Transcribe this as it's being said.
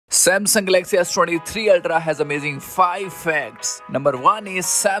Samsung Galaxy S23 Ultra has amazing 5 facts. Number 1 is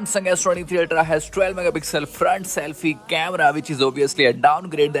Samsung S23 Ultra has 12 megapixel front selfie camera, which is obviously a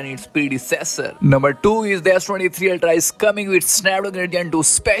downgrade than its predecessor. Number 2 is the S23 Ultra is coming with Snapdragon Gen 2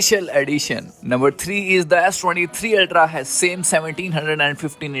 Special Edition. Number 3 is the S23 Ultra has same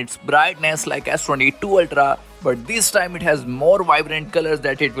 1750 nits brightness like S22 Ultra, but this time it has more vibrant colors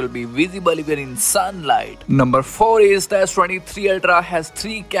that it will be visible even in sunlight. Number 4 is the S23 Ultra has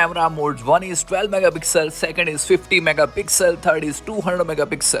 3 camera modes. One is 12 megapixel, second is 50 megapixel, third is 200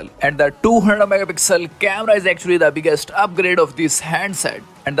 megapixel. And the 200 megapixel camera is actually the biggest upgrade of this handset.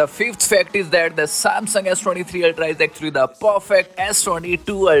 And the fifth fact is that the Samsung S23 Ultra is actually the perfect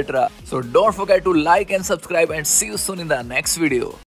S22 Ultra. So don't forget to like and subscribe, and see you soon in the next video.